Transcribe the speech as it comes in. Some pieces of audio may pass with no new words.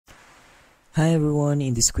Hi everyone,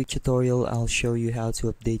 in this quick tutorial I'll show you how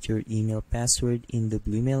to update your email password in the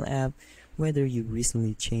Bluemail app, whether you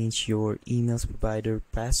recently changed your email's provider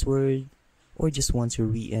password or just want to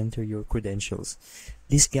re-enter your credentials.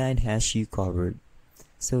 This guide has you covered.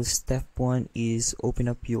 So step 1 is open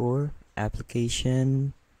up your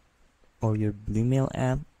application or your Bluemail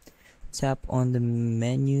app. Tap on the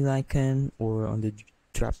menu icon or on the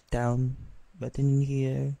drop down button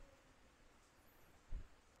here.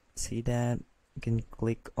 See that? You can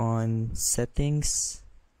click on settings.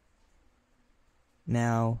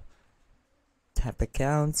 Now tap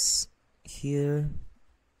accounts here.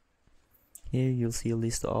 Here you'll see a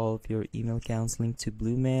list of all of your email accounts linked to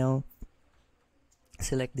Bluemail.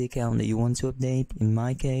 Select the account that you want to update. In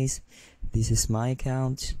my case, this is my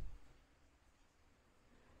account.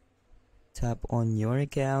 Tap on your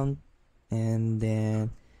account and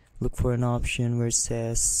then look for an option where it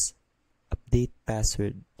says update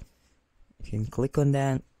password. You can click on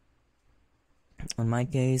that. In my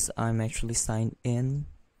case, I'm actually signed in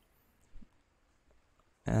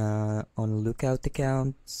on a Lookout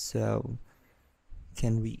account, so you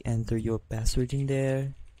can re-enter your password in there.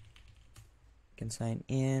 You can sign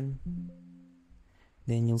in.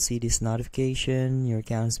 Then you'll see this notification. Your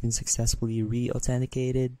account has been successfully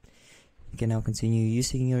re-authenticated. You can now continue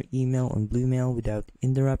using your email on Bluemail without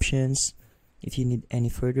interruptions. If you need any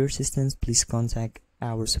further assistance, please contact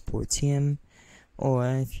our support team, or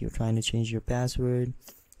if you're trying to change your password,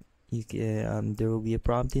 you can, there will be a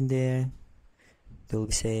prompt in there. They'll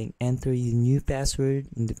be saying enter your new password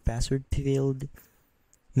in the password field.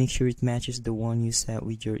 Make sure it matches the one you set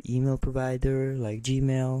with your email provider like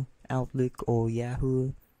Gmail, Outlook, or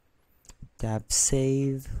Yahoo. Tap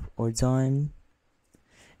save or done,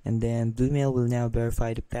 and then Bluemail will now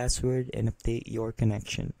verify the password and update your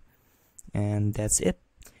connection. And that's it.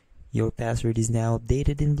 Your password is now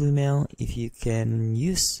updated in Bluemail. If you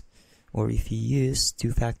use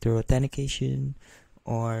two-factor authentication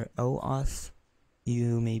or OAuth,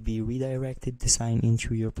 you may be redirected to sign in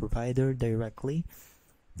through your provider directly.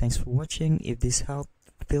 Thanks for watching. If this helped,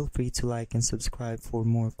 feel free to like and subscribe for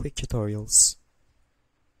more quick tutorials.